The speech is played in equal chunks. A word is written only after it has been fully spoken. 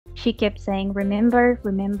she kept saying, remember,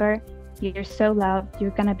 remember, you're so loved,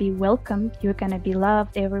 you're gonna be welcomed, you're gonna be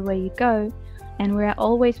loved everywhere you go, and we're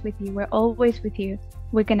always with you, we're always with you,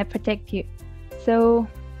 we're gonna protect you. So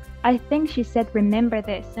I think she said, remember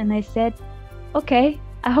this, and I said, okay,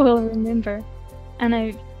 I will remember.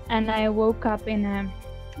 And I woke up in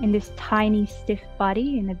this tiny stiff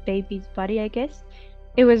body, in a baby's body, I guess.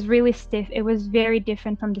 It was really stiff. It was very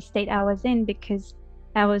different from the state I was in because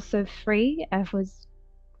I was so free. I was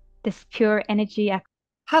this pure energy.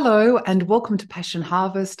 Hello and welcome to Passion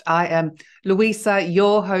Harvest. I am Luisa,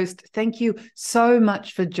 your host. Thank you so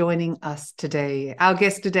much for joining us today. Our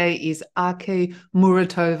guest today is Arke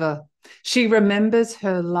Muratova. She remembers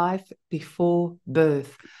her life before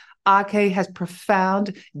birth. Arke has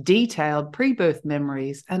profound, detailed pre-birth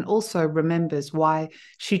memories and also remembers why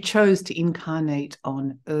she chose to incarnate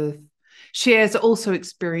on Earth. She has also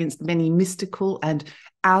experienced many mystical and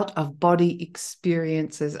out-of-body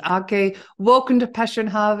experiences. Arke, welcome to Passion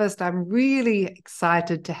Harvest. I'm really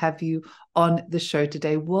excited to have you on the show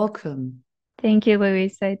today. Welcome. Thank you,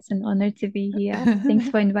 Luisa. It's an honor to be here. Thanks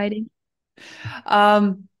for inviting.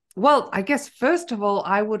 Well, I guess first of all,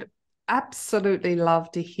 I would absolutely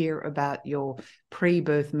love to hear about your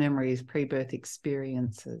pre-birth memories, pre-birth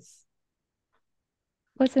experiences.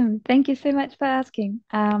 Awesome. Thank you so much for asking.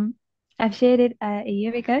 I've shared it a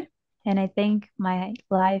year ago, and I think my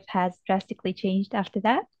life has drastically changed after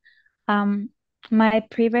that. My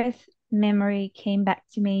pre-birth memory came back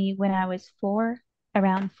to me when I was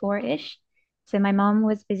around four-ish. So my mom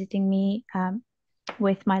was visiting me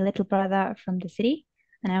with my little brother from the city,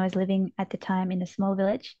 and I was living at the time in a small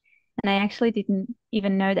village. And I actually didn't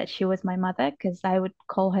even know that she was my mother because I would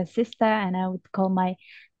call her sister and I would call my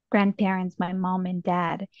grandparents my mom and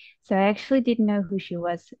dad. So I actually didn't know who she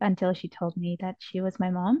was until she told me that she was my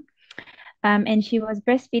mom. And she was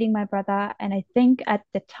breastfeeding my brother. And I think at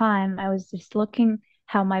the time I was just looking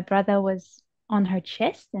how my brother was on her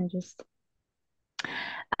chest and just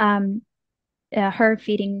um, her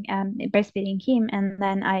breastfeeding him. And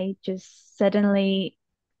then I just suddenly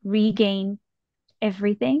regained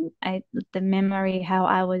everything. The memory how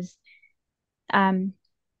I was um,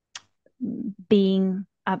 being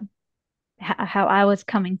how I was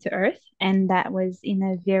coming to Earth, and that was in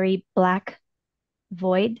a very black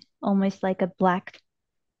void, almost like a black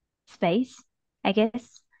space, I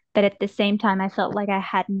guess. But at the same time, I felt like I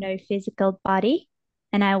had no physical body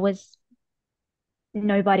and I was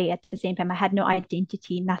nobody at the same time. I had no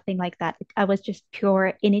identity, nothing like that. I was just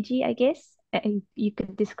pure energy, I guess. You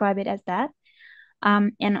could describe it as that.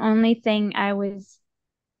 And only thing I was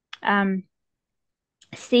um,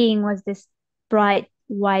 seeing was this bright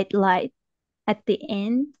white light at the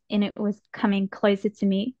end, and it was coming closer to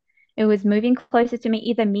me. It was moving closer to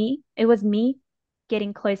me, it was me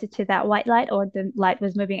getting closer to that white light or the light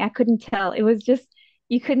was moving. I couldn't tell. It was just,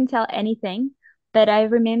 you couldn't tell anything. But I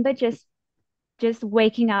remember just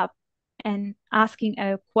waking up and asking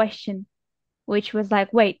a question, which was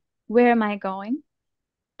like, wait, where am I going?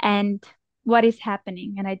 And what is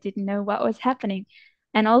happening? And I didn't know what was happening.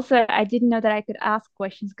 And also, I didn't know that I could ask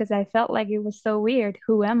questions because I felt like it was so weird.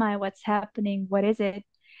 Who am I? What's happening? What is it?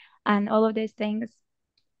 And all of those things.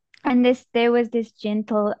 And there was this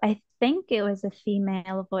gentle, I think it was a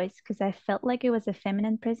female voice because I felt like it was a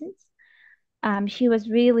feminine presence. She was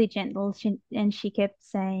really gentle, and she kept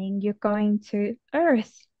saying, "You're going to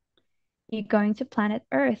Earth. You're going to planet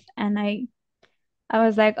Earth." And I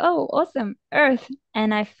was like, "Oh, awesome, Earth."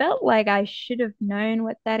 And I felt like I should have known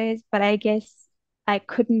what that is, but I guess I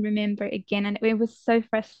couldn't remember again. And it was so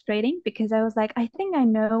frustrating because I was like, I think I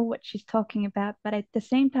know what she's talking about, but at the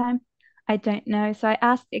same time, I don't know. So I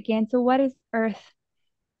asked again, so what is Earth?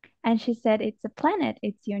 And she said, it's a planet,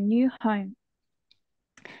 it's your new home.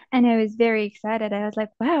 And I was very excited. I was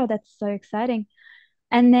like, wow, that's so exciting.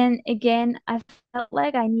 And then again, I felt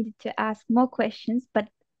like I needed to ask more questions, but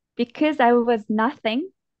because I was nothing,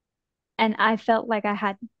 and I felt like I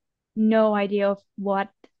had no idea of what,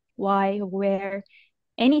 why, where,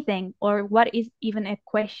 anything, or what is even a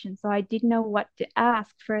question. So I didn't know what to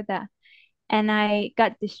ask further. And I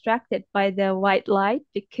got distracted by the white light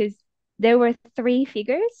because there were three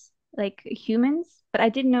figures, like humans, but I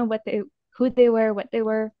didn't know who they were, what they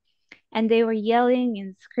were. And they were yelling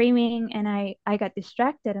and screaming, and I got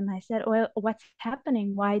distracted and I said, well, what's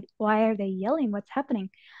happening? Why are they yelling? What's happening?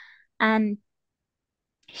 And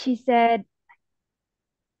she said,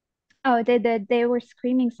 oh, they were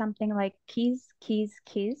screaming something like keys, keys,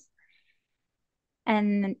 keys.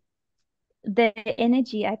 And the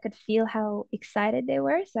energy, I could feel how excited they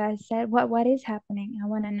were. So I said, what is happening? I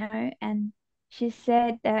want to know. And she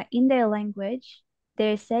said that in their language,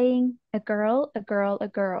 they're saying a girl, a girl, a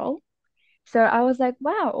girl. So I was like,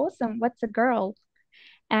 wow, awesome. What's a girl?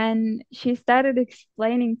 And she started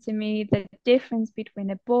explaining to me the difference between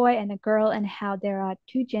a boy and a girl and how there are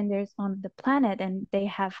two genders on the planet and they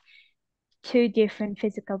have two different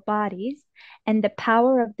physical bodies. And the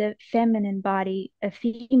power of the feminine body, a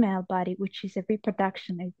female body, which is a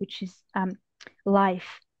reproduction, which is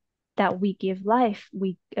life, that we give life.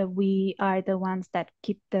 We are the ones that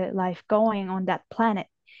keep the life going on that planet.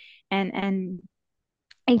 And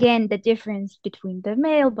again, the difference between the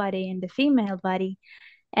male body and the female body.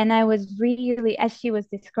 And I was really, as she was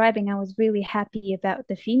describing, I was really happy about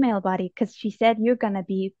the female body because she said, you're going to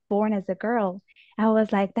be born as a girl. I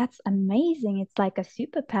was like, that's amazing. It's like a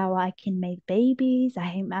superpower. I can make babies.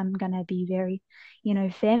 I'm going to be very,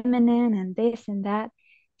 feminine and this and that.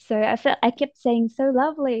 So I kept saying, so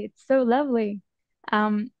lovely. It's so lovely.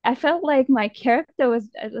 I felt like my character was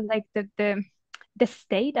like the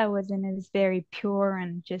state I was in is very pure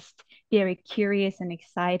and just very curious and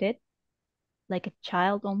excited, like a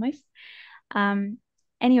child almost. Um,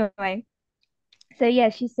 anyway, so yeah,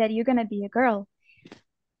 she said, you're gonna be a girl.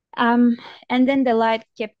 Um, and then the light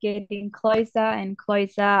kept getting closer and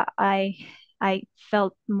closer. I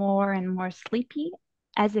felt more and more sleepy,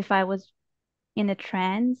 as if I was in a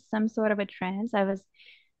trance, some sort of a trance. I was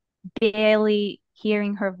barely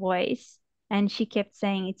hearing her voice, and she kept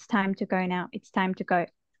saying, it's time to go now. It's time to go.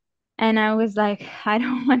 And I was like, I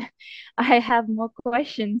don't want, I have more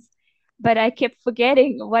questions, but I kept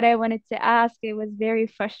forgetting what I wanted to ask. It was very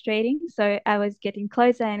frustrating. So I was getting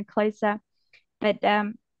closer and closer, but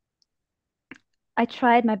I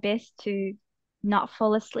tried my best to not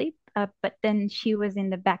fall asleep. But then she was in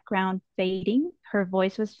the background fading. Her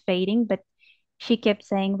voice was fading, but she kept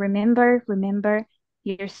saying, remember, remember,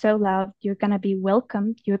 you're so loved. You're going to be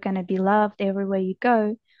welcomed. You're going to be loved everywhere you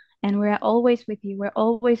go. And we're always with you. We're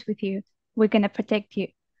always with you. We're going to protect you.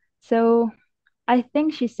 So I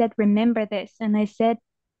think she said, remember this. And I said,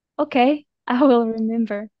 okay, I will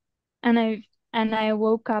remember. And I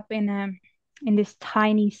woke up in this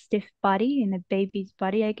tiny stiff body, in a baby's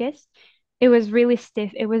body, I guess. It was really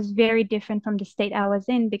stiff. It was very different from the state I was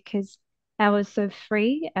in because I was so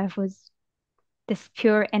free. I was this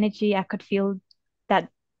pure energy. I could feel that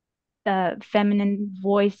feminine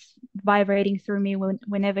voice vibrating through me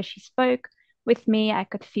whenever she spoke with me. I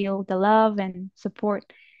could feel the love and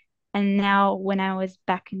support. And now, when I was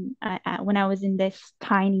when I was in this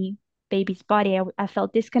tiny baby's body, I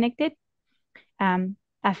felt disconnected.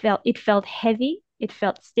 I felt it felt heavy. It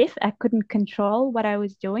felt stiff. I couldn't control what I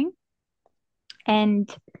was doing, and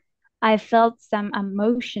I felt some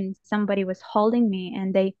emotion. Somebody was holding me,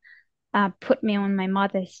 and they put me on my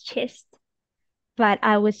mother's chest. But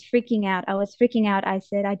I was freaking out. I was freaking out. I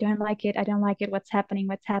said, I don't like it. I don't like it. What's happening?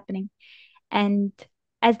 What's happening? And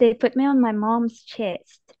as they put me on my mom's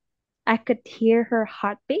chest, I could hear her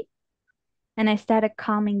heartbeat and I started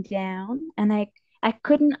calming down and I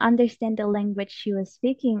couldn't understand the language she was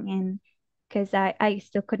speaking in because I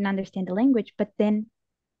still couldn't understand the language. But then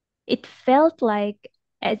it felt like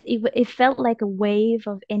it felt like a wave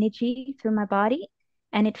of energy through my body.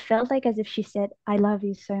 And it felt like as if she said, I love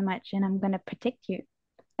you so much and I'm gonna protect you.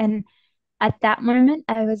 And at that moment,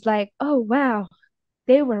 I was like, oh, wow,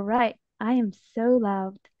 they were right. I am so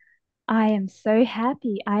loved. I am so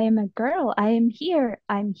happy. I am a girl. I am here.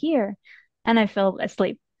 I'm here. And I fell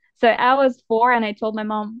asleep. So I was 4 and I told my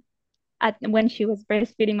mom when she was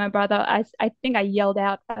breastfeeding my brother, I think I yelled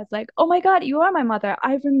out, I was like, oh my God, you are my mother.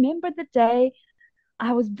 I remember the day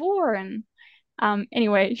I was born.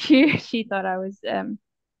 Anyway, she thought I was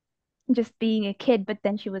just being a kid, but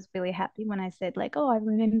then she was really happy when I said like, oh, I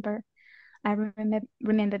remember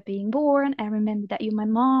being born. I remember that you're my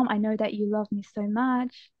mom. I know that you love me so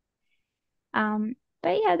much.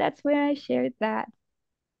 But yeah, that's where I shared that.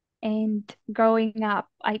 And growing up,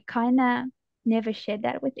 I kind of never shared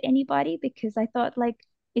that with anybody because I thought like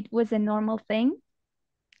it was a normal thing.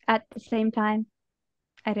 At the same time,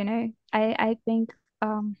 I don't know. I think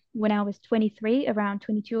when I was 23, around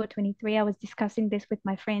 22 or 23, I was discussing this with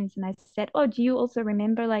my friends and I said, "Oh, do you also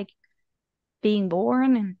remember like being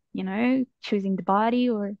born and, choosing the body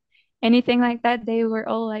or anything like that?" They were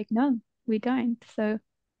all like, "No, we don't." So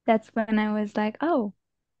that's when I was like, "Oh,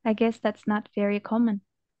 I guess that's not very common."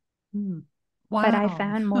 Mm. But I Wow.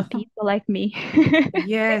 found more people like me.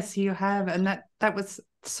 Yes, you have. And that was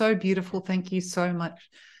so beautiful. Thank you so much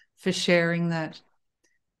for sharing that.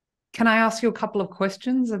 Can I ask you a couple of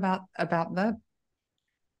questions about that?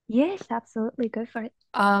 Yes, absolutely. Go for it.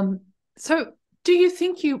 Um, so do you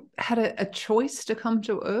think you had a choice to come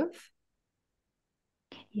to Earth?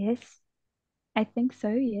 Yes, I think so.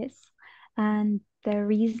 Yes. And the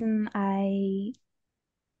reason I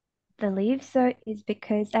believe so is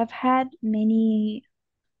because I've had many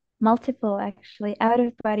multiple actually out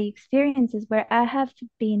of body experiences where I have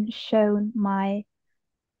been shown my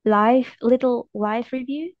little life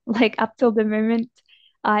review, like up till the moment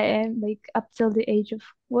I am, like up till the age of,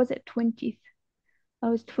 was it 20? I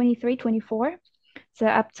was 23, 24. So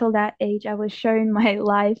up till that age, I was shown my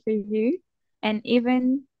life review. And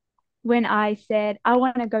even when I said, I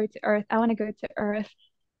want to go to Earth, I want to go to Earth,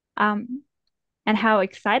 um, and how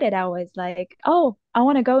excited I was, like, oh, I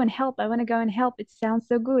want to go and help. I want to go and help. It sounds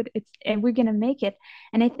so good. And we're gonna make it.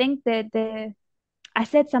 And I think that I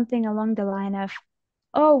said something along the line of,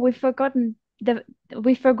 oh, we've forgotten that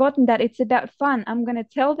it's about fun. I'm gonna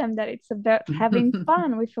tell them that it's about having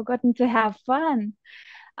fun. We've forgotten to have fun.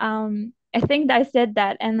 I think I said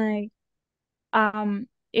that, and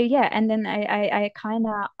yeah, and then I kind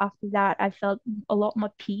of, after that, I felt a lot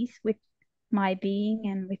more peace with my being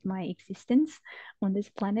and with my existence on this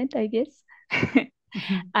planet, I guess.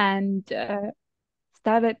 And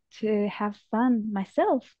started to have fun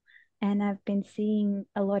myself. And I've been seeing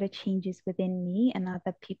a lot of changes within me and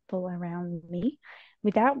other people around me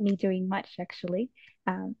without me doing much, actually.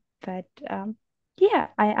 But yeah,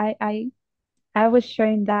 I was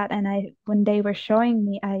shown that, and when they were showing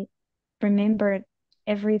me, I remembered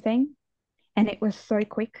everything, and it was so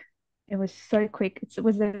quick. It was so quick. It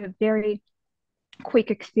was a very quick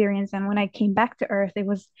experience. And when I came back to Earth, it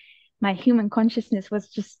was my human consciousness was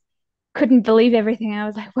just couldn't believe everything. I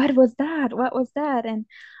was like, what was that? What was that? And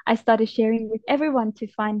I started sharing with everyone to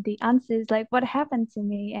find the answers, like what happened to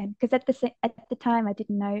me. And because at the time I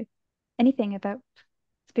didn't know anything about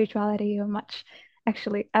spirituality or much.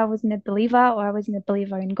 Actually, I wasn't a believer, or I wasn't a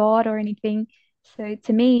believer in God or anything. So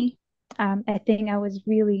to me, I think I was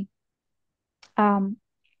really um,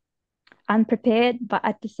 unprepared, but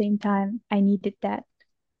at the same time, I needed that.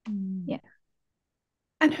 Yeah.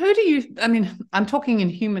 And who do you, I mean, I'm talking in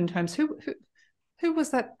human terms, who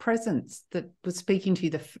was that presence that was speaking to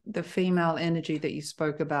you, the female energy that you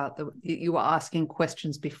spoke about, that you were asking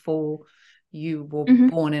questions before you were Mm-hmm.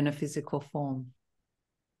 born in a physical form?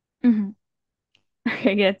 Mm-hmm.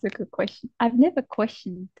 Okay, that's a good question. I've never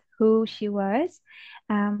questioned who she was,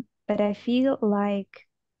 but I feel like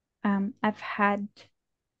I've had,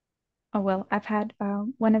 oh well, I've had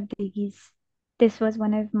one of these. This was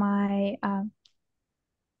one of my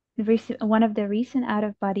one of the recent out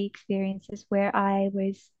of body experiences where I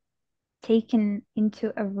was taken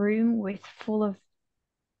into a room with full of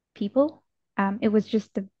people. It was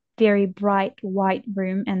just a very bright white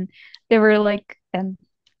room, and there were like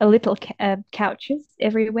a little couches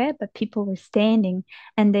everywhere, but people were standing,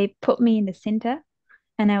 and they put me in the center,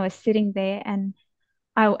 and I was sitting there, and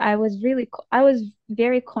I was I was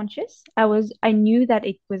very conscious. I knew that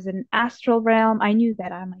it was an astral realm. I knew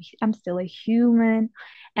that I'm still a human.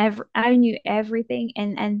 I knew everything,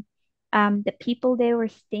 and the people they were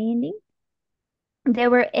standing, they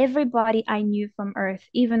were everybody I knew from Earth,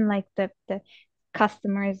 even like the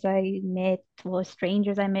customers I met, or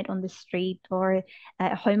strangers I met on the street, or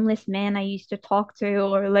a homeless man I used to talk to,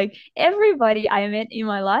 or like everybody I met in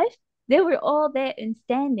my life. They were all there and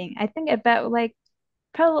standing. I think about like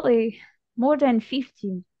probably more than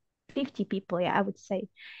 50 people, yeah, I would say.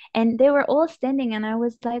 And they were all standing, and I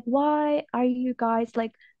was like, why are you guys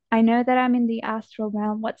like, I know that I'm in the astral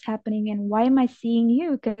realm, what's happening, and why am I seeing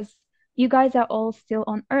you? Because you guys are all still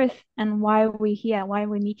on Earth, and why are we here? Why are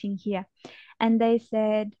we meeting here? And they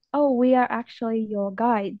said, oh, we are actually your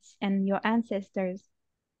guides and your ancestors.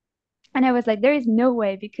 And I was like, there is no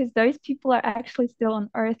way, because those people are actually still on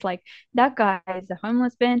Earth. Like that guy is a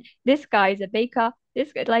homeless man. This guy is a baker.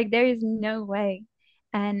 This guy, like, there is no way.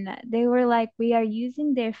 And they were like, we are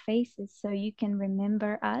using their faces so you can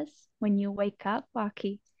remember us when you wake up,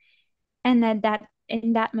 Aki. And that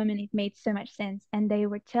in that moment it made so much sense. And they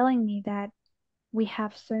were telling me that we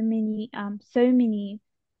have so many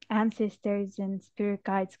ancestors and spirit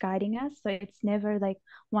guides guiding us, so it's never like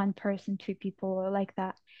one person, two people, or like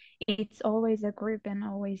that. It's always a group, and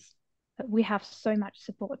always we have so much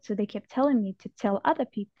support. So they kept telling me to tell other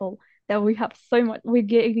people that we have so much, we're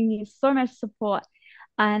giving you so much support.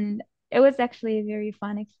 And it was actually a very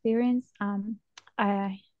fun experience.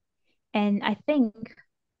 I and I think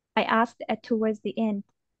I asked towards the end,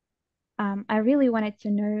 I really wanted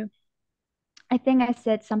to know. I think I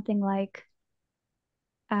said something like,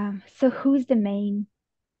 so who's the main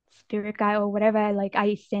spirit guy or whatever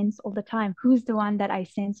I sense all the time? Who's the one that I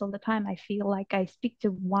sense all the time? I feel like I speak to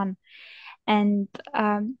one. And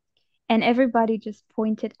and everybody just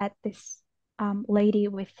pointed at this lady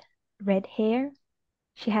with red hair.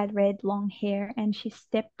 She had red long hair, and she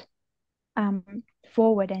stepped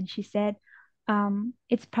forward, and she said,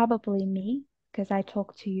 it's probably me because I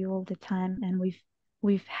talk to you all the time, and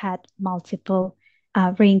we've had multiple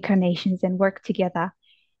reincarnations and worked together.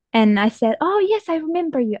 And I said, oh yes, I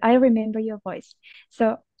remember you. I remember your voice.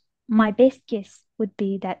 So my best guess would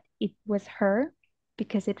be that it was her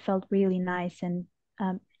because it felt really nice, and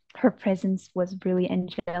her presence was really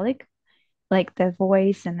angelic. Like the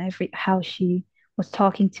voice and every how she was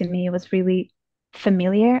talking to me was really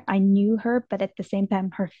familiar. I knew her, but at the same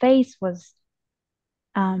time, her face was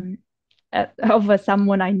um of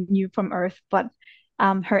someone I knew from Earth, but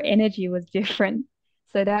her energy was different.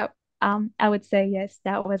 So that I would say yes,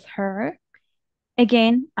 that was her.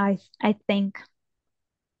 Again, I think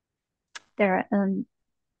there are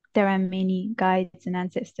there are many guides and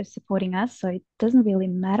ancestors supporting us, so it doesn't really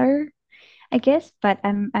matter, I guess. But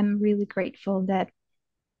I'm really grateful that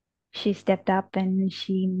she stepped up and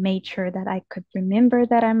she made sure that I could remember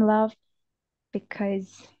that I'm loved,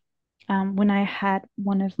 because when I had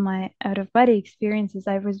one of my out of body experiences,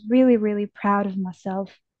 I was really, really proud of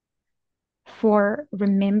myself for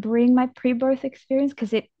remembering my pre-birth experience,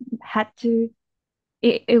 because it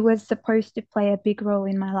was supposed to play a big role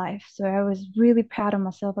in my life. So I was really proud of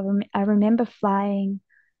myself. I remember flying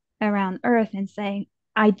around Earth and saying,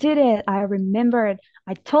 I did it. I remembered.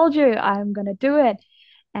 I told you I'm gonna do it.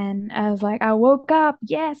 And I was like, I woke up.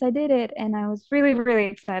 Yes, I did it. And I was really, really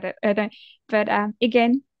excited. But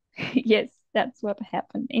again, yes, that's what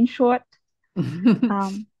happened. In short,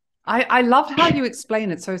 um, I loved how you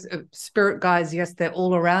explain it. So spirit guides, yes, they're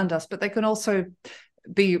all around us, but they can also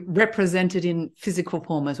be represented in physical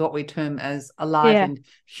form, as what we term as alive yeah, in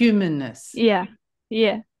humanness. yeah,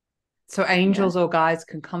 yeah, So yeah. angels or guides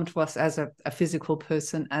can come to us as a physical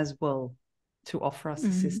person as well to offer us Mhm,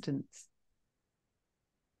 assistance.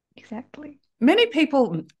 exactly. Many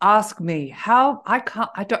people ask me how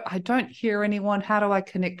I don't hear anyone. How do I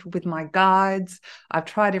connect with my guides? I've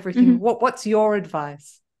tried everything. Mhm. What's your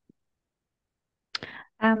advice?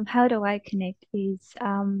 How do I connect is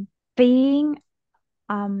being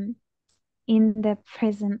um in the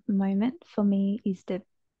present moment for me is the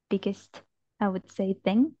biggest, I would say,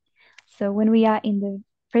 thing. So when we are in the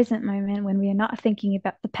present moment, when we are not thinking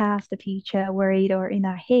about the past, the future, worried or in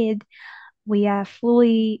our head, we are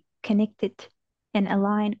fully connected and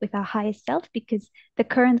aligned with our highest self, because the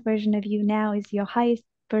current version of you now is your highest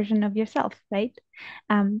version of yourself, right?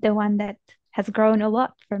 The one that has grown a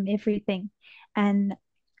lot from everything. And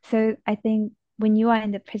so I think when you are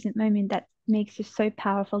in the present moment, that makes you so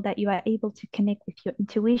powerful that you are able to connect with your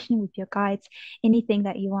intuition, with your guides, anything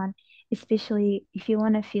that you want, especially if you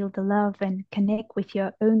want to feel the love and connect with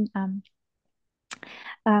your own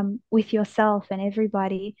with yourself and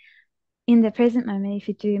everybody in the present moment. If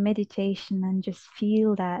you do meditation and just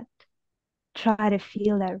feel that, try to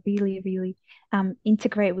feel that really, really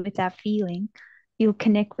integrate with that feeling, you'll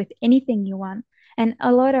connect with anything you want. And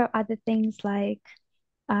a lot of other things like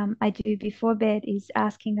I do before bed is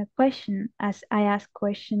asking a question. As I ask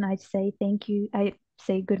question, I say thank you. I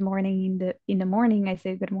say good morning in the morning. I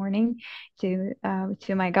say good morning to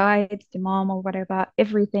my guides, to mom or whatever,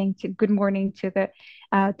 everything, to good morning to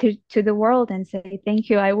the world, and say thank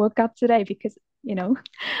you. I woke up today because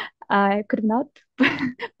I could not,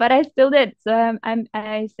 but I still did. So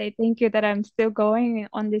I say thank you that I'm still going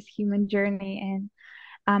on this human journey.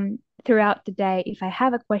 And throughout the day, if I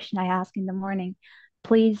have a question I ask in the morning,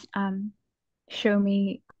 please show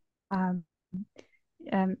me, um,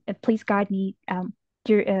 please guide me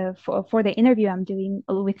for the interview I'm doing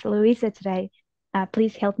with Luisa today.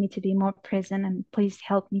 Please help me to be more present, and please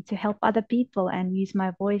help me to help other people and use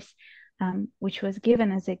my voice, which was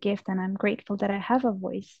given as a gift. And I'm grateful that I have a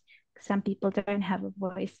voice. Some people don't have a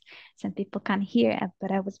voice, some people can't hear, but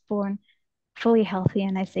I was born fully healthy,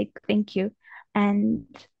 and I say thank you. And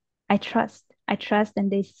I trust,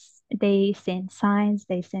 and they send signs,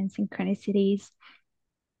 they send synchronicities.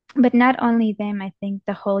 But not only them, I think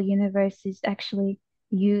the whole universe is actually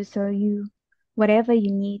you. So whatever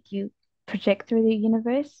you need, you project through the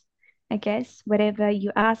universe. I guess whatever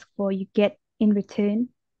you ask for, you get in return.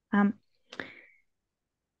 Um,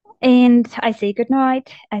 and I say good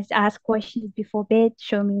night. I ask questions before bed.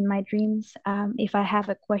 Show me in my dreams. If I have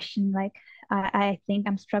a question like I think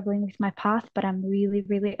I'm struggling with my path, but I'm really,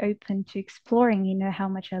 really open to exploring. You know how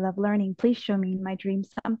much I love learning. Please show me in my dreams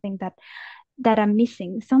something that I'm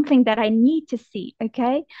missing, something that I need to see.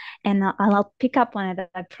 Okay, and I'll pick up on it.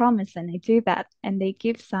 I promise, and I do that. And they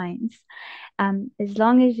give signs. As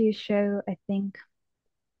long as you show, I think,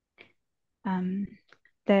 um,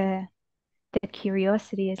 the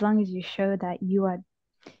curiosity, as long as you show that you are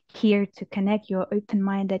here to connect, you're open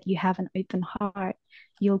minded, you have an open heart,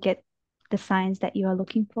 you'll get the signs that you are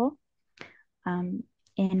looking for, and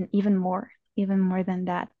even more than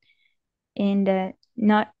that. And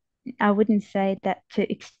not, I wouldn't say that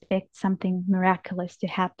to expect something miraculous to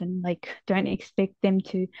happen. Like, don't expect them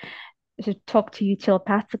to talk to you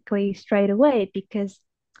telepathically straight away, because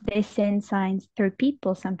they send signs through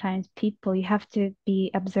people. Sometimes people, you have to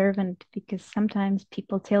be observant, because sometimes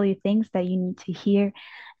people tell you things that you need to hear.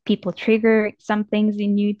 People trigger some things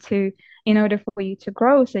in you to, in order for you to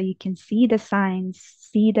grow, so you can see the signs,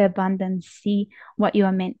 see the abundance, see what you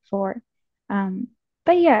are meant for.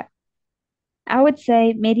 But yeah, I would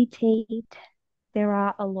say meditate. There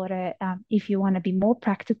are a lot of, if you want to be more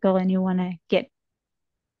practical and you want to get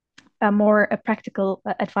more practical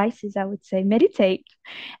advices, I would say meditate.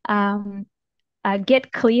 Um,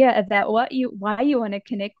 get clear about why you want to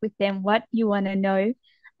connect with them, what you want to know.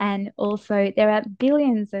 And also, there are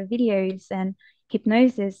billions of videos and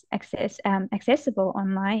hypnosis accessible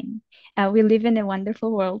online. We live in a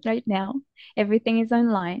wonderful world right now. Everything is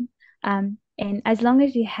online. And as long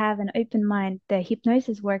as you have an open mind, the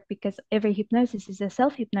hypnosis work, because every hypnosis is a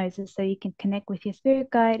self-hypnosis, so you can connect with your spirit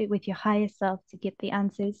guide, with your higher self to get the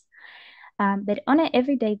answers. But on an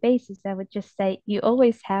everyday basis, I would just say you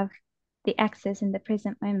always have the access in the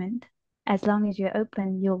present moment. As long as you're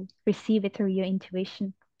open, you'll receive it through your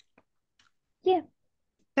intuition. Yeah.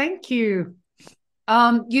 Thank you.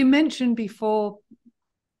 You mentioned before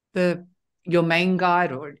your main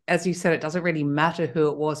guide, or as you said, it doesn't really matter who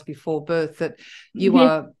it was before birth, that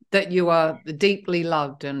you are deeply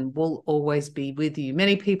loved and will always be with you.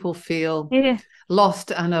 Many people feel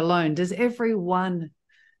lost and alone. Does everyone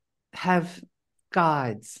have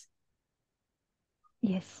guides?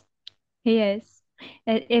 Yes. Yes.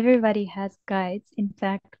 Everybody has guides. In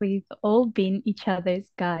fact, we've all been each other's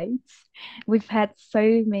guides. We've had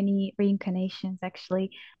so many reincarnations,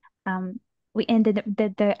 actually. Um, we ended up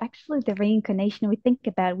the reincarnation we think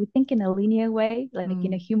in a linear way, like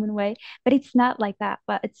in a human way, but it's not like that.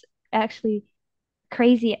 But it's actually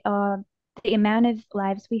crazy, the amount of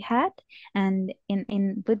lives we had. And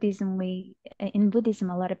in Buddhism,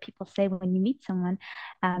 a lot of people say when you meet someone,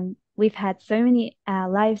 we've had so many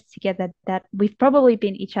lives together that we've probably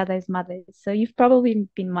been each other's mothers. So you've probably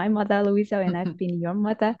been my mother, Luisa, and I've been your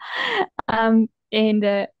mother. And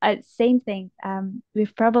same thing,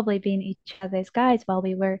 we've probably been each other's guides while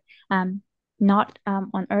we were not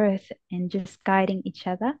on earth, and just guiding each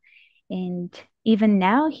other. And even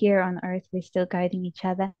now here on earth, we're still guiding each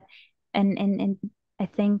other. And I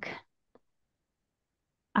think,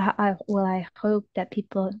 I hope that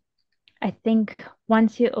people, I think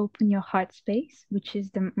once you open your heart space, which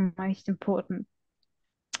is the most important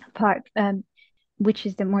part, which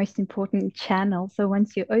is the most important channel. So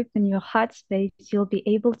once you open your heart space, you'll be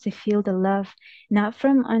able to feel the love, not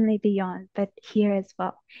from only beyond, but here as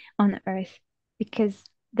well on earth. Because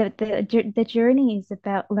the journey is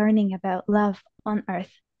about learning about love on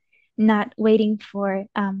earth, not waiting for,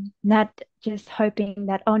 not just hoping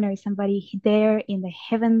that, oh no, somebody there in the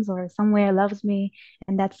heavens or somewhere loves me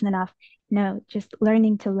and that's enough. No, just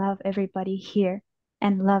learning to love everybody here,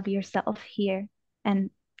 and love yourself here, and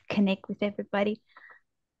connect with everybody.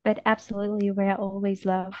 But absolutely, we're always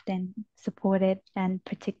loved and supported and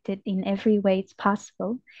protected in every way it's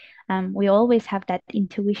possible. We always have that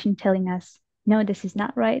intuition telling us, no, this is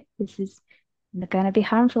not right, this is going to be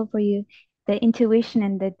harmful for you. The intuition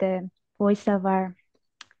and the voice of our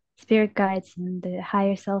spirit guides and the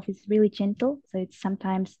higher self is really gentle, so it's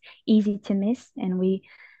sometimes easy to miss, and we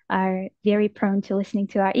are very prone to listening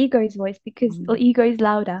to our ego's voice, because the ego is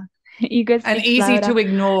louder. Ego and speaks easy louder. to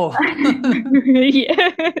ignore.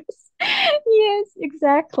 Yes. Yes,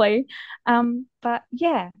 exactly. But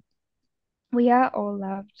yeah, we are all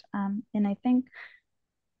loved. And I think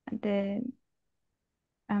the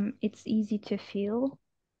it's easy to feel.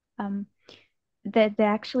 The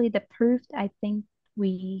actually the proof, I think,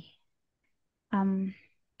 we um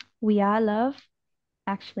we are love.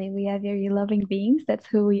 Actually, we are very loving beings. That's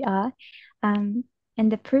who we are. And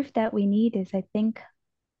the proof that we need is, I think,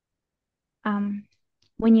 um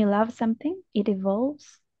when you love something, it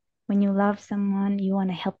evolves. When you love someone, you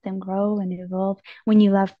want to help them grow and evolve. When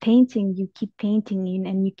you love painting, you keep painting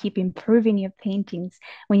and you keep improving your paintings.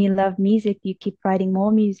 When you love music, you keep writing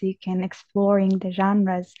more music and exploring the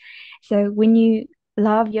genres. So when you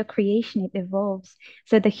love your creation, it evolves.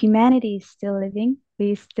 So the humanity is still living.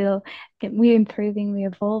 We're improving, we're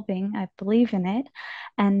evolving. I believe in it.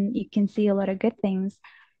 And you can see a lot of good things.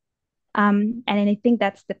 And I think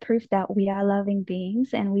that's the proof that we are loving beings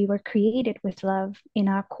and we were created with love in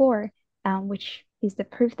our core, which is the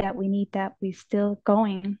proof that we need, that we're still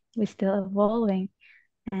going, we're still evolving.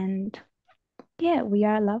 And yeah, we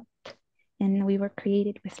are loved. and we were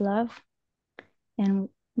created with love. And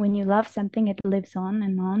when you love something, it lives on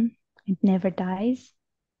and on. It never dies.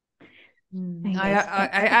 I I, guess I,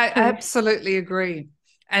 that's I the I truth. absolutely agree.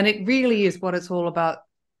 And it really is what it's all about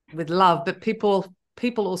with love. But people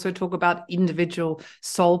also talk about individual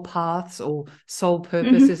soul paths or soul Hmm.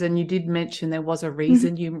 purposes. And you did mention there was a Hmm.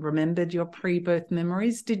 reason you remembered your pre-birth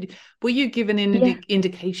memories. Were you given an Yeah.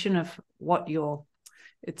 indication of what your,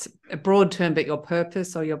 it's a broad term, but your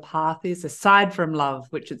purpose or your path is, aside from love,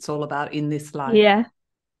 which it's all about in this life? Yeah.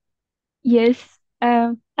 Yes.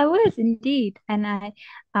 I was indeed. And I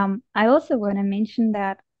also want to mention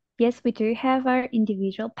that yes, we do have our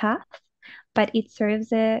individual paths, but it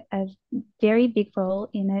serves a very big role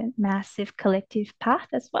in a massive collective path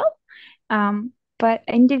as well. But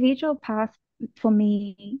individual path for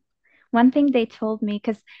me, one thing they told me,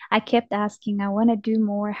 because I kept asking, I want to do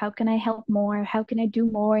more. How can I help more? How can I do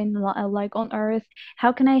more in like on Earth?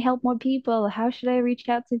 How can I help more people? How should I reach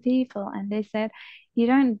out to people? And they said, you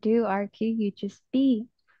don't do Arke, you just be.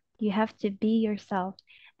 You have to be yourself.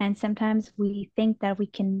 And sometimes we think that we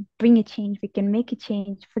can bring a change, we can make a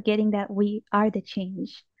change, forgetting that we are the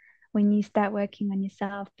change. When you start working on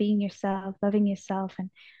yourself, being yourself, loving yourself,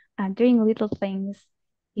 and doing little things,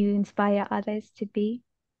 you inspire others to be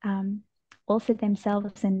um, also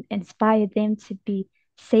themselves and inspire them to be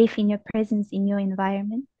safe in your presence, in your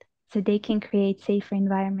environment, so they can create safer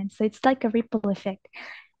environments. So it's like a ripple effect.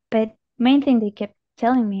 But main thing they kept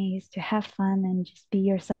telling me is to have fun and just be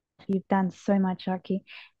yourself. You've done so much, Arki.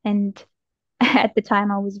 And at the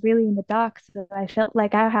time I was really in the dark, so I felt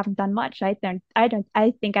like I haven't done much. I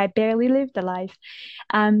think I barely lived a life.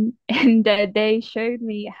 And they showed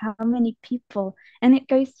me how many people, and it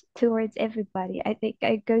goes towards everybody. I think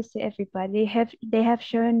it goes to everybody. They have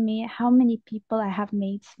shown me how many people I have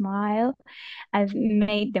made smile. I've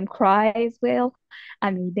made them cry as well.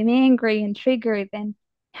 I made them angry and triggered, and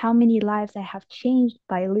how many lives I have changed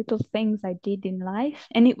by little things I did in life.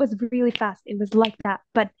 And it was really fast. It was like that,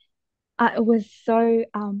 but it was so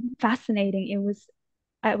fascinating.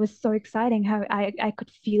 It was so exciting how I could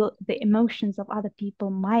feel the emotions of other people,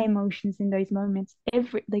 my emotions in those moments,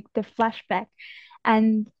 every like the flashback.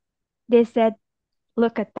 And they said,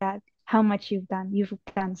 look at that, how much you've done. You've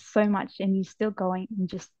done so much and you're still going, and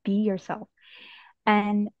just be yourself.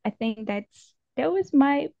 And I think that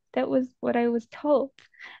was what I was told.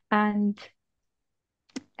 And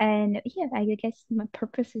yeah, I guess my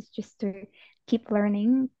purpose is just to keep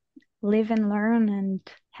learning, live and learn, and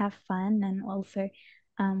have fun, and also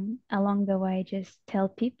along the way just tell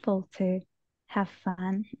people to have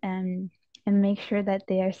fun and make sure that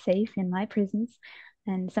they are safe in my presence.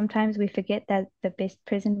 And sometimes we forget that the best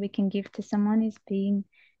present we can give to someone is being,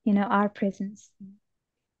 our presence.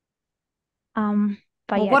 Um,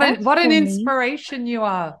 but Well, yeah, that's what an for me. inspiration you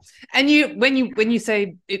are. And when you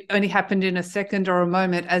say it only happened in a second or a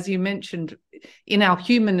moment, as you mentioned, in our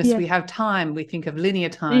humanness, Yeah, we have time. We think of linear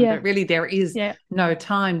time, yeah, but really there is yeah. no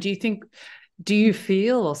time. Do you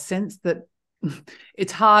feel or sense that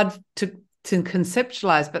it's hard to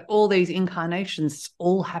conceptualize, but all these incarnations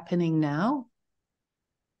all happening now?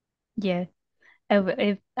 Yeah.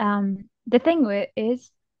 If the thing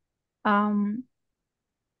is, um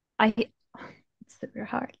I it's very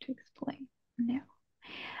hard to explain now.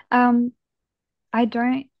 Um, I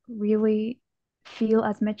don't really feel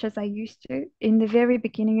as much as I used to in the very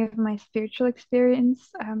beginning of my spiritual experience,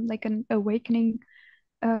 like an awakening,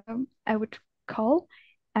 I would call.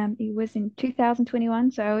 It was in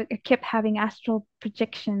 2021, so I kept having astral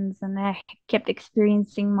projections, and I kept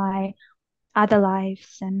experiencing my other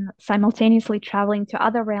lives and simultaneously traveling to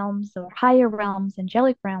other realms or higher realms,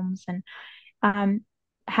 angelic realms, and um,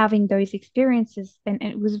 having those experiences. And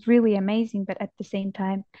it was really amazing. But at the same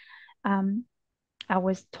time, um, I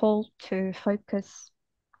was told to focus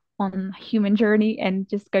on human journey and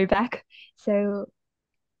just go back. So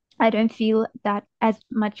I don't feel that as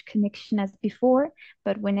much connection as before.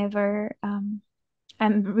 But whenever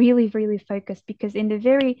I'm really, really focused, because in the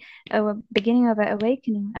very beginning of an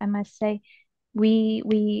awakening, I must say, we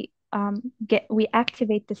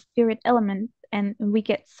activate the spirit element, and we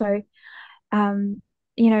get so um,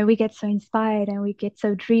 we get so inspired and we get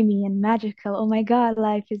so dreamy and magical. Oh my God,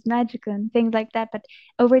 life is magical and things like that. But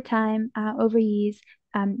over time, over years,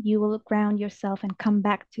 you will ground yourself and come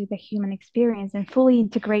back to the human experience and fully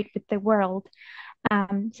integrate with the world.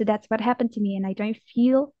 So that's what happened to me, and I don't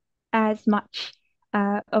feel as much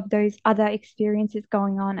of those other experiences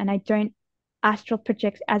going on, and I don't astral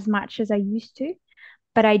project as much as I used to,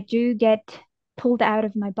 but I do get pulled out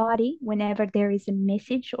of my body whenever there is a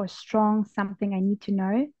message or something I need to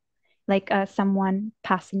know, like someone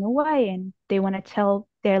passing away and they want to tell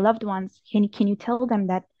their loved ones, can you tell them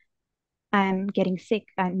that I'm getting sick,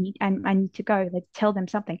 I need to go, like tell them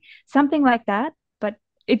something like that. But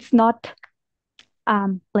it's not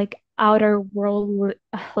like outer world,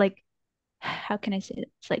 like how can I say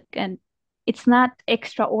it? It's like, and it's not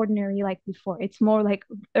extraordinary like before. It's more like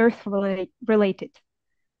earth related,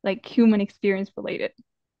 like human experience related,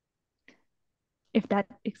 if that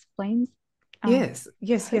explains. Yes,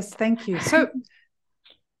 yes, So yes. Thank you. So,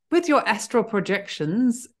 with your astral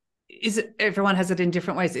projections, is it everyone has it in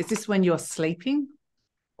different ways? Is this when you're sleeping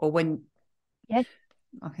or when? yes.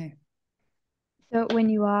 Okay. So when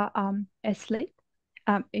you are asleep,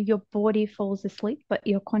 your body falls asleep, but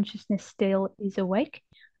your consciousness still is awake.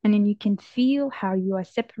 And then you can feel how you are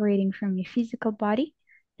separating from your physical body,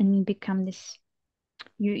 and you become this.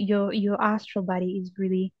 Your astral body is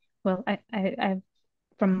really well. I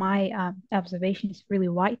from my observation, it's really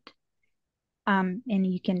white. And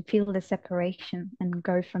you can feel the separation and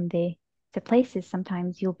go from there to places.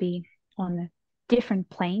 Sometimes you'll be on different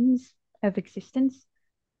planes of existence.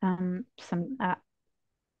 Some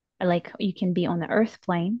like you can be on the earth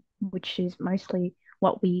plane, which is mostly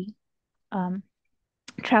what we um,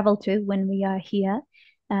 travel to when we are here.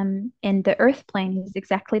 And the earth plane is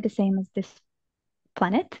exactly the same as this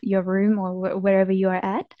planet, your room, or wherever you are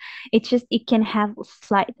at. It's just it can have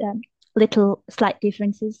slight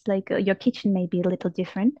differences. Like your kitchen may be a little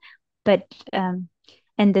different, but and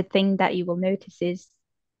the thing that you will notice is,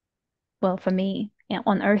 well, for me,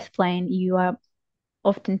 on earth plane, you are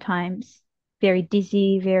oftentimes very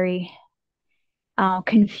dizzy, very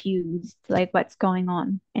confused, like what's going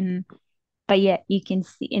on. And but yeah, you can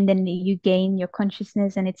see, and then you gain your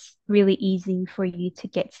consciousness, and it's really easy for you to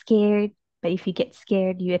get scared. But if you get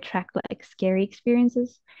scared, you attract like scary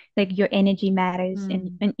experiences. Like your energy matters,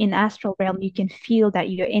 and Mm. in astral realm, you can feel that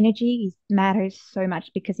your energy matters so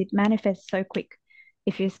much because it manifests so quick.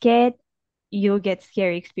 If you're scared, you'll get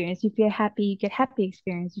scary experience. If you're happy, you get happy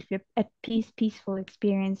experience. If you're at peace, peaceful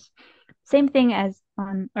experience. Same thing as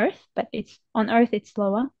on Earth, but it's on Earth it's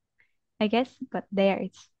slower, I guess, but there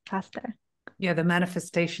it's faster. Yeah, the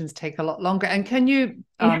manifestations take a lot longer. And can you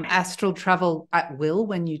Yeah. astral travel at will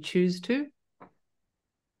when you choose to?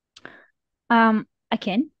 I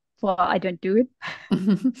can. Well, I don't do it.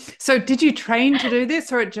 So, did you train to do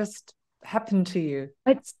this, or it just happened to you?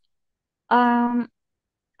 But um,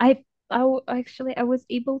 actually I was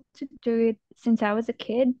able to do it since I was a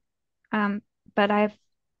kid. Um, but I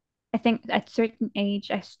think at certain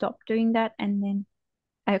age I stopped doing that, and then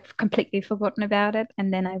I've completely forgotten about it.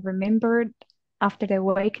 And then I remembered after the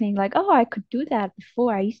awakening, like, oh, I could do that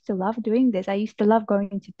before. I used to love doing this. I used to love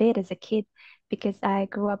going to bed as a kid because I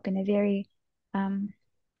grew up in a very um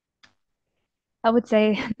I would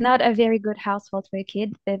say not a very good household for a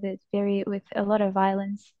kid. That is very with a lot of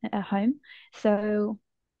violence at home. So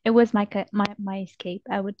it was my escape.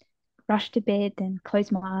 I would rush to bed and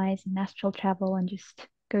close my eyes and astral travel and just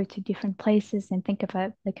go to different places and think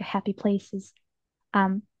about like a happy places.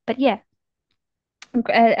 But yeah,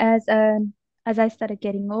 as as I started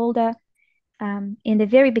getting older, in the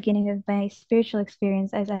very beginning of my spiritual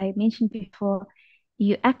experience, as I mentioned before,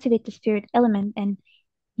 you activate the spirit element and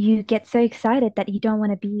you get so excited that you don't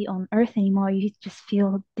want to be on earth anymore. You just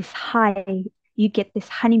feel this high. You get this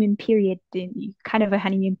honeymoon period, kind of a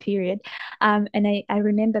honeymoon period. And I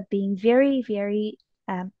remember being very, very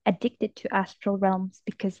addicted to astral realms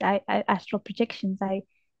because I astral projections. I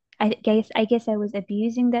guess I was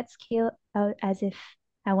abusing that skill as if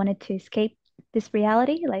I wanted to escape this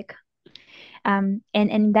reality. Like and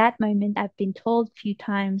in that moment, I've been told a few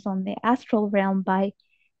times on the astral realm by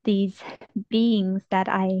these beings that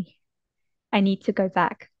I need to go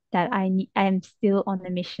back, that I am still on a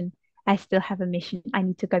mission. I still have a mission. I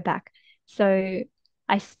need to go back. So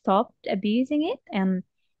I stopped abusing it. And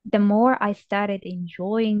the more I started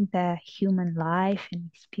enjoying the human life and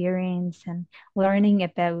experience and learning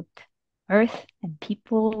about Earth and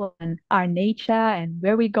people and our nature and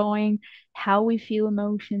where we're going, how we feel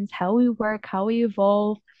emotions, how we work, how we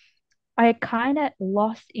evolve, I kind of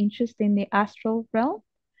lost interest in the astral realm.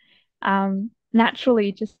 Naturally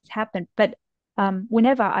it just happened. But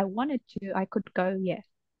whenever I wanted to, I could go, yeah.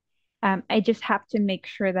 I just have to make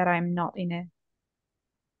sure that I'm not in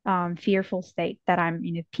a fearful state, that I'm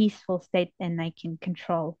in a peaceful state and I can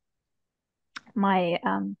control my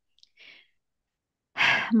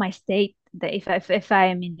my state. That if I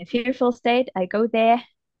am in a fearful state, I go there.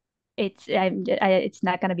 It's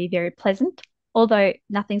not going to be very pleasant. Although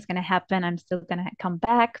nothing's going to happen, I'm still going to come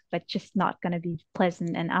back, but just not going to be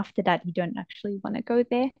pleasant. And after that, you don't actually want to go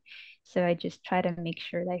there. So I just try to make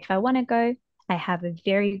sure that if I want to go, I have a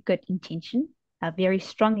very good intention. a very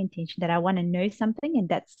strong intention that I want to know something, and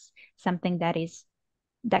that's something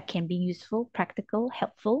that can be useful, practical,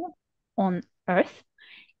 helpful on Earth,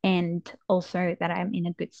 and also that I'm in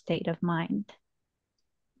a good state of mind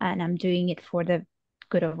and I'm doing it for the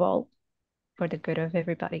good of all, for the good of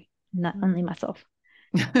everybody, not only myself.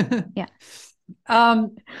 Yeah.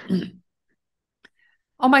 Oh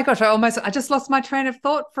my gosh, I just lost my train of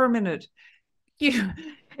thought for a minute. You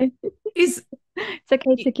is It's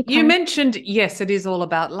okay, take your you time. mentioned, yes, it is all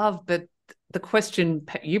about love, but the question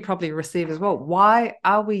you probably receive as well, why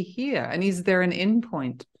are we here? And is there an end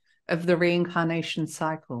point of the reincarnation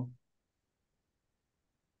cycle?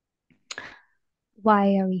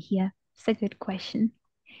 Why are we here? It's a good question.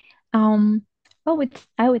 Um, I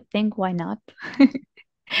would think why not?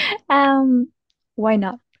 Um, why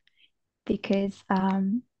not? Because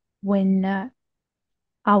when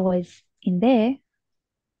I was in there,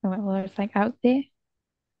 or it's like out there,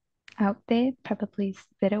 probably is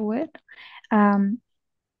a better word. Um,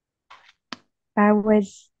 I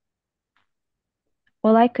was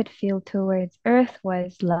all I could feel towards Earth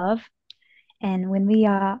was love. And when we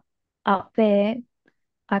are out there,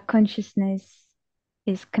 our consciousness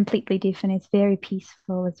is completely different. It's very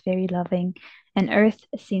peaceful, it's very loving. And Earth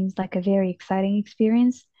seems like a very exciting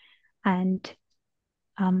experience. And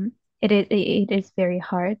um, it is very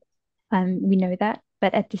hard. We know that.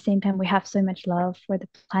 But at the same time, we have so much love for the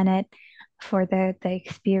planet, for the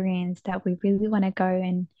experience that we really want to go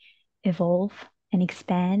and evolve and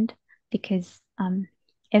expand because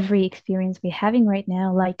every experience we're having right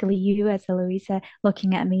now, likely you as a Luisa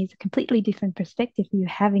looking at me is a completely different perspective you're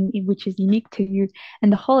having, which is unique to you.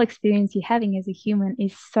 And the whole experience you're having as a human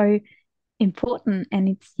is so important and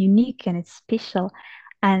it's unique and it's special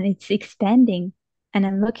and it's expanding. And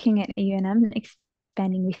I'm looking at you and I'm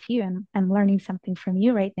expanding with you and I'm learning something from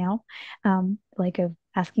you right now, like of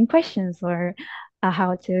asking questions or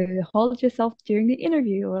how to hold yourself during the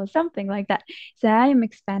interview or something like that. So I am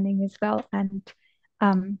expanding as well. And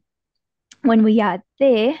um, when we are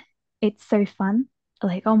there, it's so fun.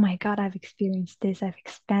 Like, oh my God, I've experienced this, I've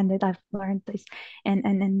expanded, I've learned this.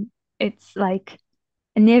 And it's like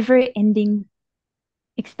a never ending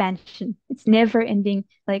expansion. It's never ending.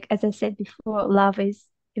 Like as I said before, love is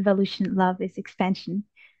evolution, love is expansion.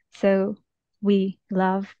 So we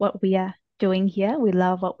love what we are doing here. We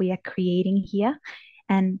love what we are creating here.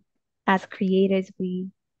 And as creators, we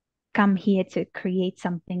come here to create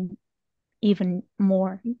something even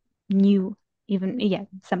more new, even yeah,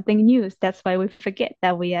 something new. That's why we forget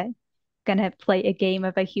that we are gonna play a game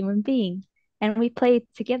of a human being. And we play it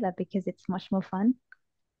together because it's much more fun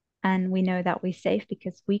and we know that we're safe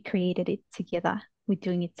because we created it together. We're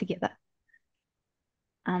doing it together.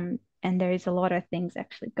 And there is a lot of things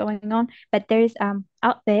actually going on, but there's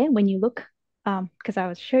out there when you look, because I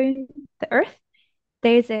was shown the Earth,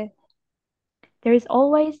 there's a there is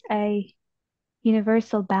always a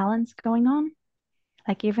universal balance going on.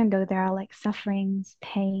 Like even though there are like sufferings,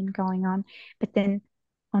 pain going on, but then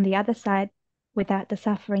on the other side, without the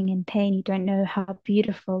suffering and pain, you don't know how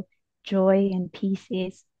beautiful joy and peace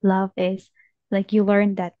is, love is. Like you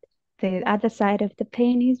learn that the other side of the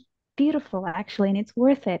pain is beautiful actually, and it's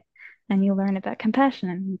worth it. And you learn about compassion,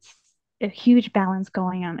 and it's a huge balance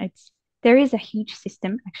going on. There is a huge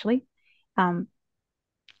system actually. Um,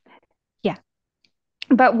 yeah.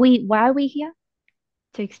 But why are we here?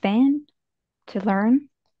 To expand, to learn,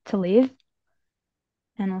 to live,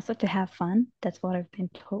 and also to have fun. That's what I've been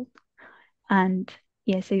told. And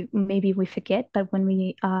yeah, so maybe we forget, but when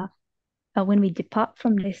we depart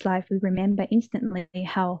from this life, we remember instantly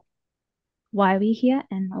how why we're here,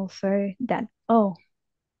 and also that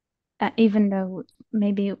even though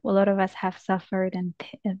maybe a lot of us have suffered and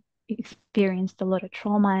experienced a lot of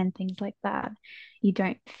trauma and things like that, you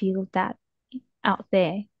don't feel that out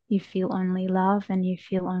there. You feel only love, and you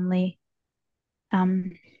feel only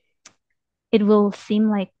um it will seem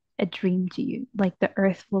like a dream to you. Like the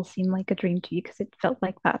earth will seem like a dream to you because it felt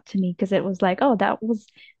like that to me because it was like, oh, that was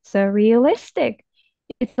so realistic.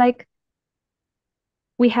 It's like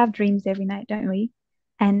we have dreams every night, don't we?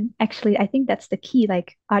 And actually, I think that's the key.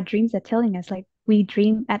 Like our dreams are telling us, like we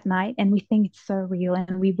dream at night and we think it's so real,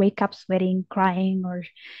 and we wake up sweating, crying, or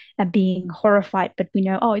being horrified, but we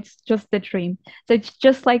know, oh, it's just a dream. So it's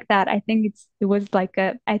just like that. I think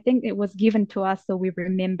it was given to us so we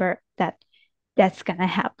remember that that's gonna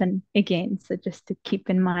happen again. So just to keep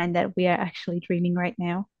in mind that we are actually dreaming right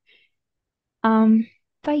now. Um,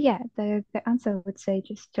 but yeah, the answer would say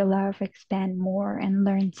just to love, expand more, and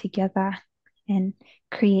learn together, and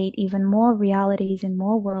create even more realities and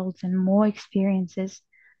more worlds and more experiences.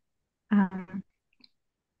 Um,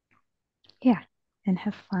 yeah, and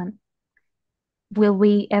have fun. will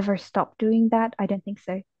we ever stop doing that? I don't think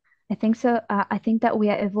so. I think so. I think that we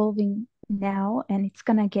are evolving now, and it's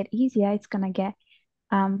gonna get easier. It's gonna get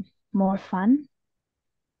um, more fun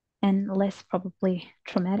and less probably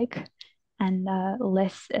traumatic and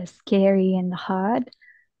less scary and hard.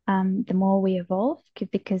 The more we evolve,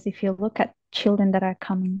 because if you look at children that are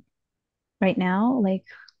coming right now, like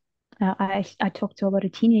I talk to a lot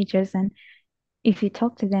of teenagers, and if you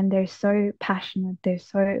talk to them, they're so passionate, they're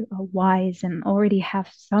so wise, and already have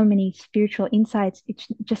so many spiritual insights. It's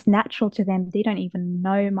just natural to them. They don't even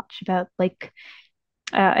know much about like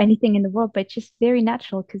anything in the world, but it's just very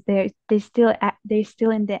natural because they're still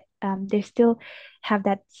in the they still have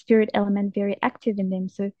that spirit element very active in them.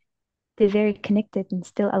 So they're very connected and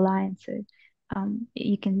still aligned. So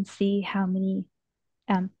you can see how many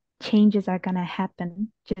um, changes are gonna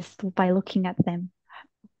happen just by looking at them.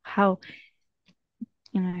 How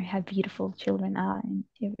how beautiful children are and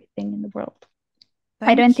everything in the world.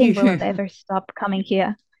 I don't Thank think we'll you. ever stop coming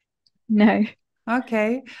here. No.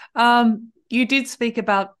 Okay. You did speak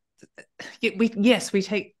about yes, we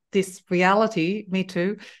take this reality, me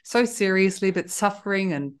too, so seriously, but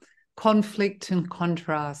suffering and conflict and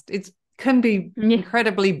contrast, it can be Yeah.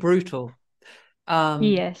 incredibly brutal. Um,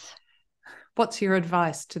 Yes. what's your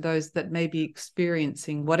advice to those that may be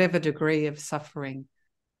experiencing whatever degree of suffering?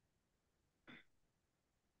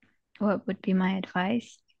 What would be my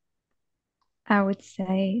advice? I would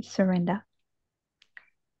say surrender.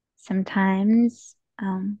 Sometimes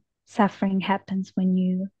suffering happens when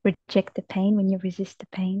you reject the pain, when you resist the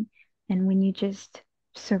pain, and when you just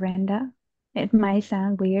surrender. It might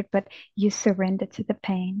sound weird, but you surrender to the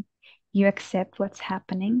pain, you accept what's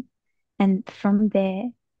happening, and from there,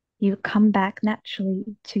 you come back naturally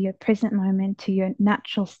to your present moment, to your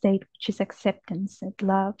natural state, which is acceptance and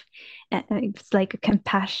love. And it's like a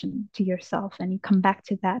compassion to yourself, and you come back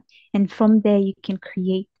to that. And from there, you can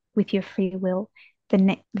create with your free will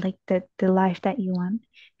the life that you want,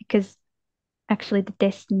 because actually the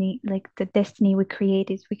destiny we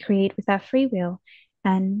create with our free will.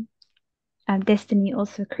 And destiny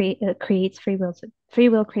also creates free will. So free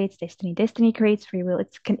will creates destiny, destiny creates free will.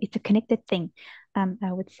 It's a connected thing.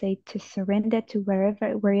 I would say to surrender to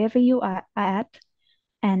wherever you are at,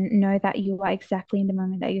 and know that you are exactly in the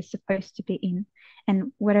moment that you're supposed to be in.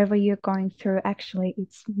 And whatever you're going through, actually,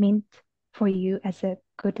 it's meant for you as a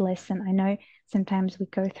good lesson. I know sometimes we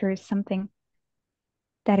go through something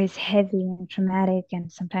that is heavy and traumatic,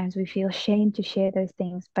 and sometimes we feel ashamed to share those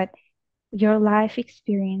things, but your life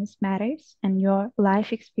experience matters, and your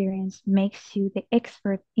life experience makes you the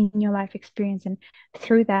expert in your life experience. And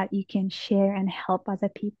through that, you can share and help other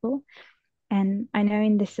people. And I know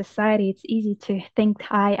in this society, it's easy to think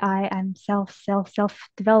I'm self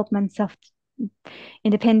development, self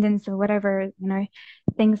independence, or whatever,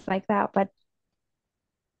 things like that. But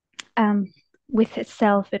um, with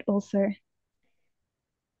itself, it also,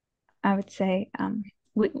 I would say,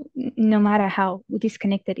 no matter how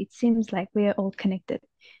disconnected it seems, like we are all connected.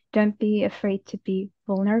 Don't be afraid to be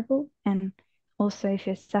vulnerable. And also, if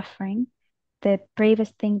you're suffering, the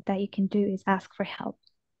bravest thing that you can do is ask for help.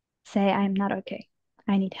 Say, I'm not okay.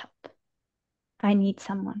 I need help. I need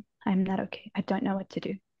someone. I'm not okay. I don't know what to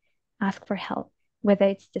do. Ask for help. Whether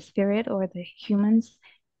it's the spirit or the humans,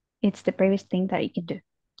 it's the bravest thing that you can do.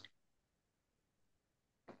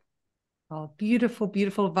 Oh, beautiful,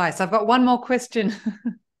 beautiful advice. I've got one more question.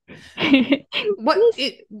 What Yes.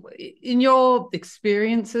 it, in your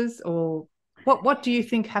experiences, or what do you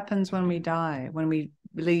think happens when we die, when we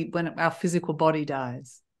leave, when our physical body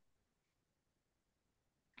dies?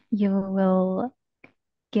 You will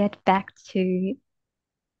get back to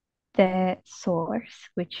the source,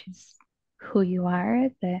 which is who you are.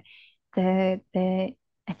 The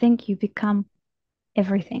I think you become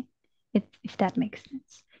everything, if that makes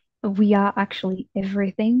sense. We are actually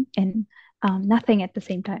everything and nothing at the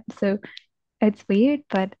same time. So it's weird,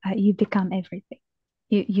 but you become everything.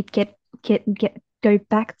 You get go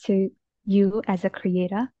back to you as a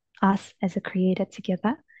creator, us as a creator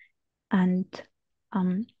together, and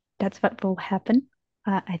um, that's what will happen.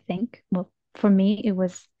 I think. Well, for me, it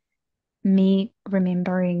was me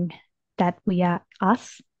remembering that we are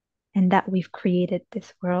us and that we've created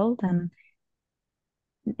this world, and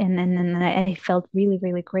I felt really,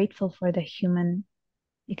 really grateful for the human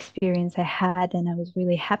experience I had, and I was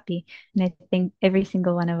really happy. And I think every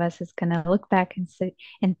single one of us is gonna look back and say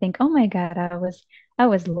and think, oh my God, I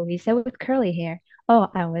was Luisa with curly hair. Oh,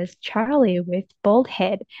 I was Charlie with bald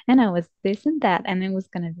head, and I was this and that, and it was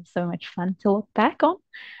gonna be so much fun to look back on.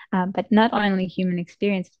 But not only human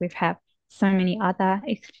experiences, we've had so many other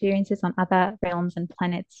experiences on other realms and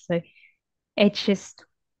planets. So it's just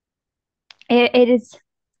it is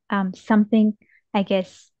something, I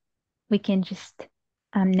guess, we can just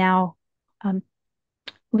now um,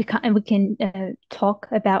 we can talk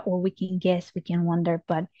about, or we can guess, we can wonder,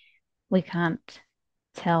 but we can't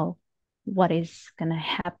tell what is gonna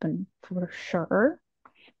happen for sure.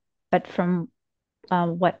 But from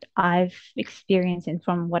what I've experienced and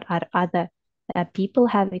from what other people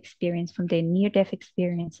have experienced from their near-death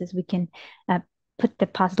experiences, we can uh, put the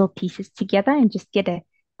puzzle pieces together and just get a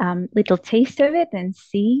little taste of it and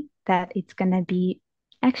see that it's going to be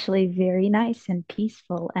actually very nice and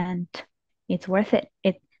peaceful, and it's worth it.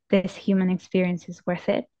 This human experience is worth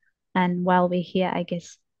it. And while we're here, I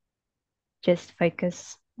guess just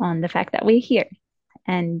focus on the fact that we're here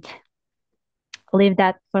and leave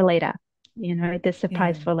that for later, the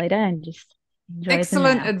surprise for later, and just enjoy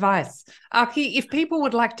Excellent the now. advice. Arke, if people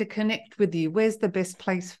would like to connect with you, where's the best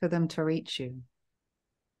place for them to reach you?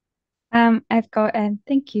 I've got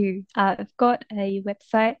thank you. I've got a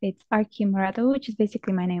website. It's Arke Muratova, which is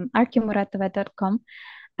basically my name, arkemuratova.com.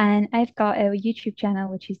 And I've got a YouTube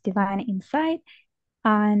channel, which is Divine Insight.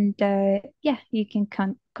 And yeah, you can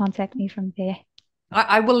contact me from there.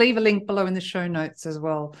 I will leave a link below in the show notes as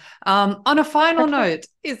well. On a final note,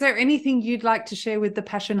 is there anything you'd like to share with the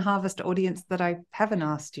Passion Harvest audience that I haven't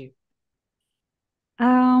asked you?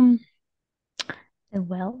 Well,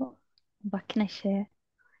 what can I share?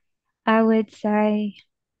 I would say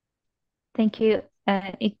thank you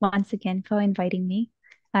once again for inviting me.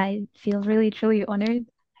 I feel really, truly honored.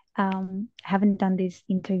 I haven't done these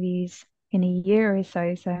interviews in a year or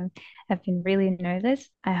so, so I've been really nervous.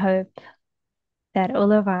 I hope that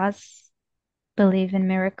all of us believe in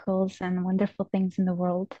miracles and wonderful things in the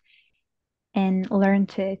world and learn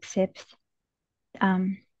to accept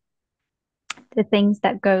um, the things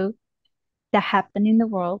that happen in the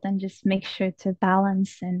world, and just make sure to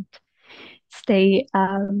balance and stay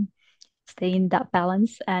stay in that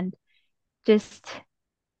balance. And just,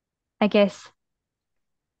 I guess,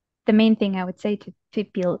 the main thing I would say to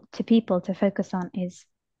people to focus on is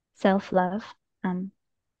self-love.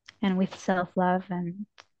 And with self-love and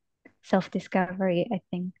self-discovery, I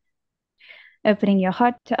think opening your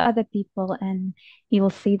heart to other people, and you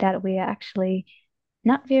will see that we are actually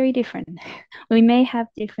not very different. We may have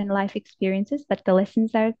different life experiences, but the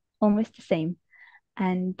lessons are almost the same.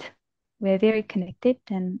 And we're very connected,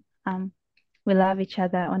 and we love each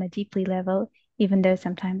other on a deeply level, even though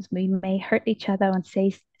sometimes we may hurt each other and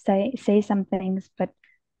say some things, but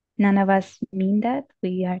none of us mean that.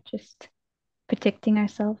 We are just protecting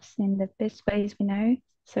ourselves in the best ways we know.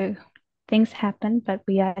 So things happen, but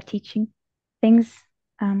we are teaching things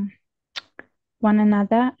one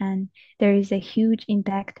another, and there is a huge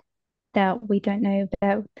impact that we don't know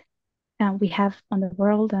about, we have on the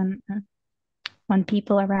world and on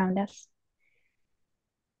people around us.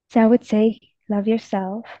 So I would say love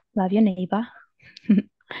yourself, love your neighbor,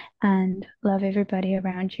 and love everybody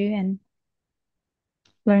around you, and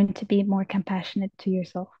learn to be more compassionate to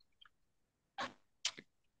yourself,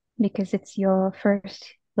 because it's your first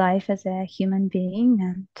life as a human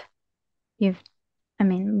being.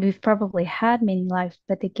 And we've probably had many lives,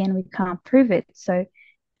 but again, we can't prove it. So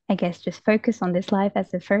I guess just focus on this life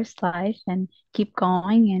as the first life and keep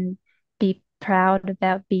going, and be proud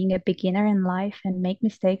about being a beginner in life, and make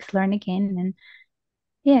mistakes, learn again, and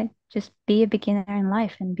yeah, just be a beginner in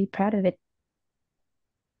life and be proud of it.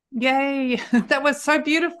 Yay, that was so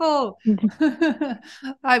beautiful.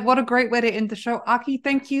 What a great way to end the show. Arke,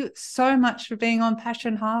 thank you so much for being on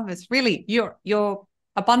Passion Harvest. Really, you're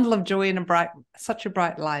a bundle of joy and such a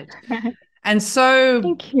bright light. And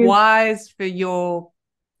so wise for your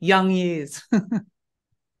young years.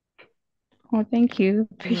 Oh, thank you.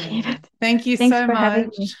 Appreciate it. Thank you Thanks so for much.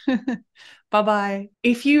 having me. Bye-bye.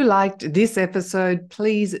 If you liked this episode,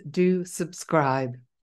 please do subscribe.